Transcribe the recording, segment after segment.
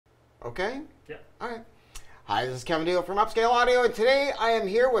Okay? Yeah. All right. Hi, this is Kevin Deal from Upscale Audio, and today I am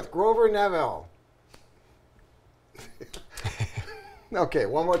here with Grover Neville. Okay,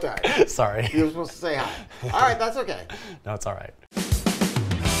 one more time. Sorry. You were supposed to say hi. All right, that's okay. No, it's all right.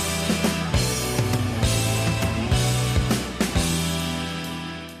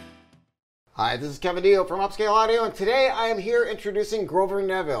 Hi, this is Kevin Deal from Upscale Audio, and today I am here introducing Grover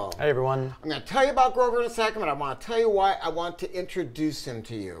Neville. Hey, everyone. I'm going to tell you about Grover in a second, but I want to tell you why I want to introduce him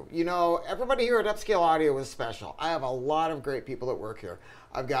to you. You know, everybody here at Upscale Audio is special. I have a lot of great people that work here.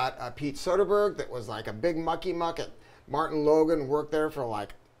 I've got Pete Soderberg, that was like a big mucky muck at Martin Logan, worked there for like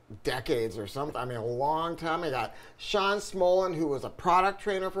decades or something. I mean, a long time. I got Sean Smolin, who was a product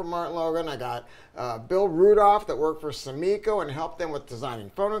trainer for Martin Logan. I got Bill Rudolph, that worked for Samico and helped them with designing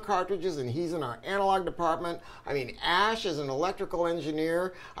phono cartridges, and he's in our analog department. I mean, Ash is an electrical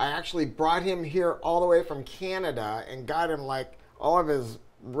engineer. I actually brought him here all the way from Canada and got him like all of his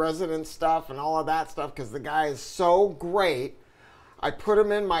resident stuff and all of that stuff because the guy is so great. I put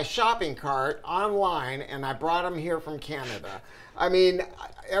him in my shopping cart online, and I brought him here from Canada. I mean,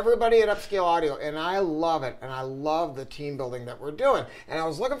 everybody at Upscale Audio, and I love it, and I love the team building that we're doing. And I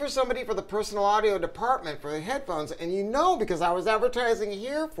was looking for somebody for the personal audio department for the headphones, and you know, because I was advertising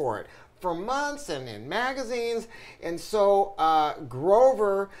here for it for months and in magazines. And so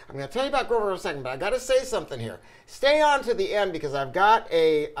Grover, I'm going to tell you about Grover in a second, but I got to say something here. Stay on to the end because I've got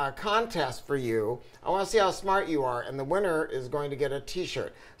a contest for you. I want to see how smart you are, and the winner is going to get a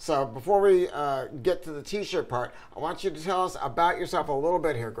t-shirt. So before we get to the t-shirt part, I want you to tell us about yourself a little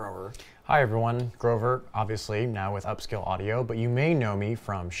bit here, Grover. Hi, everyone. Grover, obviously, now with Upscale Audio, but you may know me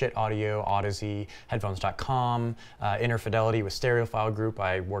from Shit Audio, Odyssey, Headphones.com, Inner Fidelity with Stereophile Group.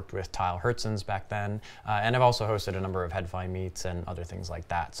 I worked with Tyle Hertzens back then, and I've also hosted a number of Headphone meets and other things like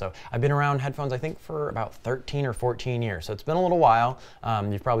that. So I've been around headphones, I think, for about 13 or 14 years. So it's been a little while.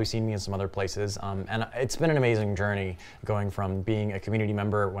 You've probably seen me in some other places, and it's been an amazing journey going from being a community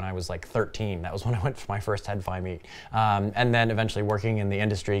member when I was like 13. That was when I went for my first Headphone meet, and then eventually working in the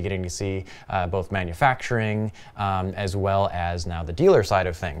industry, getting to see both manufacturing as well as now the dealer side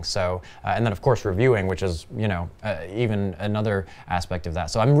of things. So, and then of course reviewing, which is, you know, even another aspect of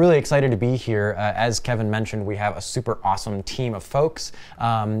that. So I'm really excited to be here. As Kevin mentioned, we have a super awesome team of folks,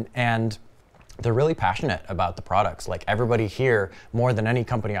 and they're really passionate about the products. Like everybody here, more than any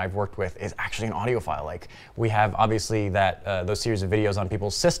company I've worked with, is actually an audiophile. Like we have obviously that those series of videos on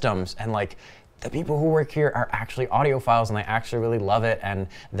people's systems, and like the people who work here are actually audiophiles, and they actually really love it, and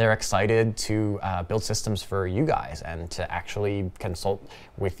they're excited to build systems for you guys and to actually consult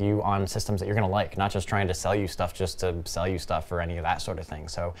with you on systems that you're gonna like, not just trying to sell you stuff just to sell you stuff or any of that sort of thing.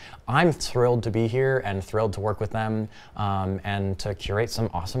 So I'm thrilled to be here and thrilled to work with them and to curate some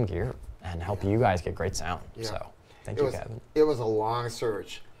awesome gear and help you guys get great sound. Yeah. So thank you, Kevin. It was a long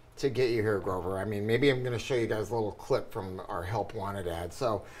search to get you here, Grover. I mean, maybe I'm going to show you guys a little clip from our Help Wanted ad.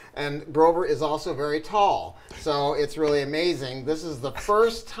 So, and Grover is also very tall, so it's really amazing. This is the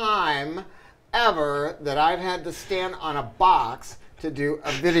first time ever that I've had to stand on a box to do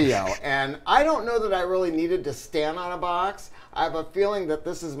a video, and I don't know that I really needed to stand on a box. I have a feeling that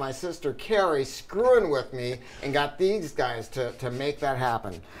this is my sister Carrie screwing with me and got these guys to make that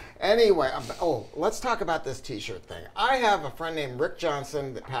happen. Anyway, oh, let's talk about this t-shirt thing. I have a friend named Rick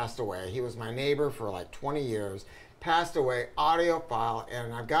Johnson that passed away. He was my neighbor for like 20 years, passed away, audiophile,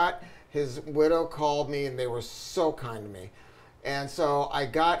 and I've got his widow called me, and they were so kind to me. And so I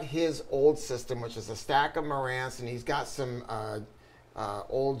got his old system, which is a stack of Marantz, and he's got some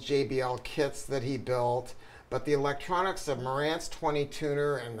old JBL kits that he built. But the electronics of Marantz 20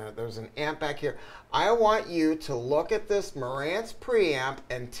 tuner, and there's an amp back here. I want you to look at this Marantz preamp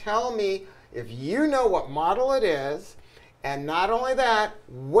and tell me if you know what model it is, and not only that,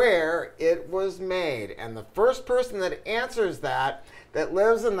 where it was made. And the first person that answers that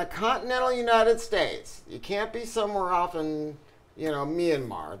lives in the continental United States. You can't be somewhere off in, you know,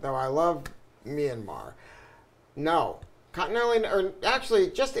 Myanmar, though I love Myanmar. No. Continental, or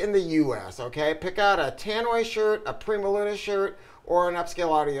actually just in the U.S., okay? Pick out a Tannoy shirt, a Prima Luna shirt, or an Upscale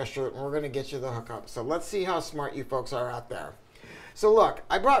Audio shirt, and we're going to get you the hookup. So let's see how smart you folks are out there. So look,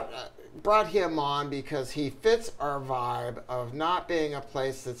 I brought him on because he fits our vibe of not being a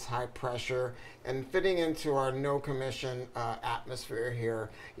place that's high pressure and fitting into our no commission atmosphere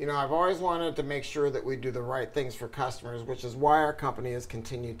here. You know, I've always wanted to make sure that we do the right things for customers, which is why our company has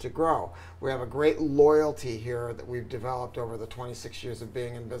continued to grow. We have a great loyalty here that we've developed over the 26 years of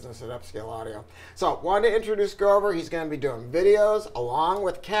being in business at Upscale Audio. So wanted to introduce Grover. He's going to be doing videos along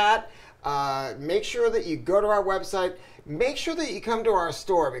with Kat. Make sure that you go to our website. Make sure that you come to our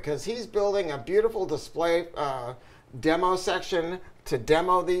store because he's building a beautiful display demo section to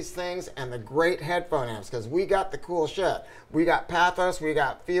demo these things and the great headphone amps, because we got the cool shit. We got Pathos, we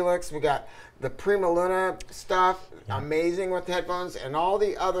got Felix, we got the Prima Luna stuff, amazing with headphones, and all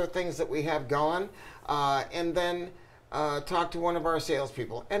the other things that we have going. And then talk to one of our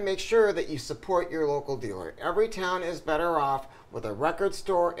salespeople and make sure that you support your local dealer. Every town is better off with a record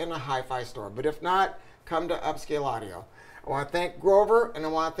store and a hi-fi store, but if not, come to Upscale Audio. I want to thank Grover, and I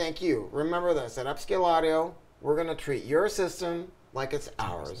want to thank you. Remember this, at Upscale Audio, we're going to treat your system like it's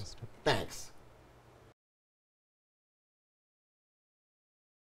ours. Thanks.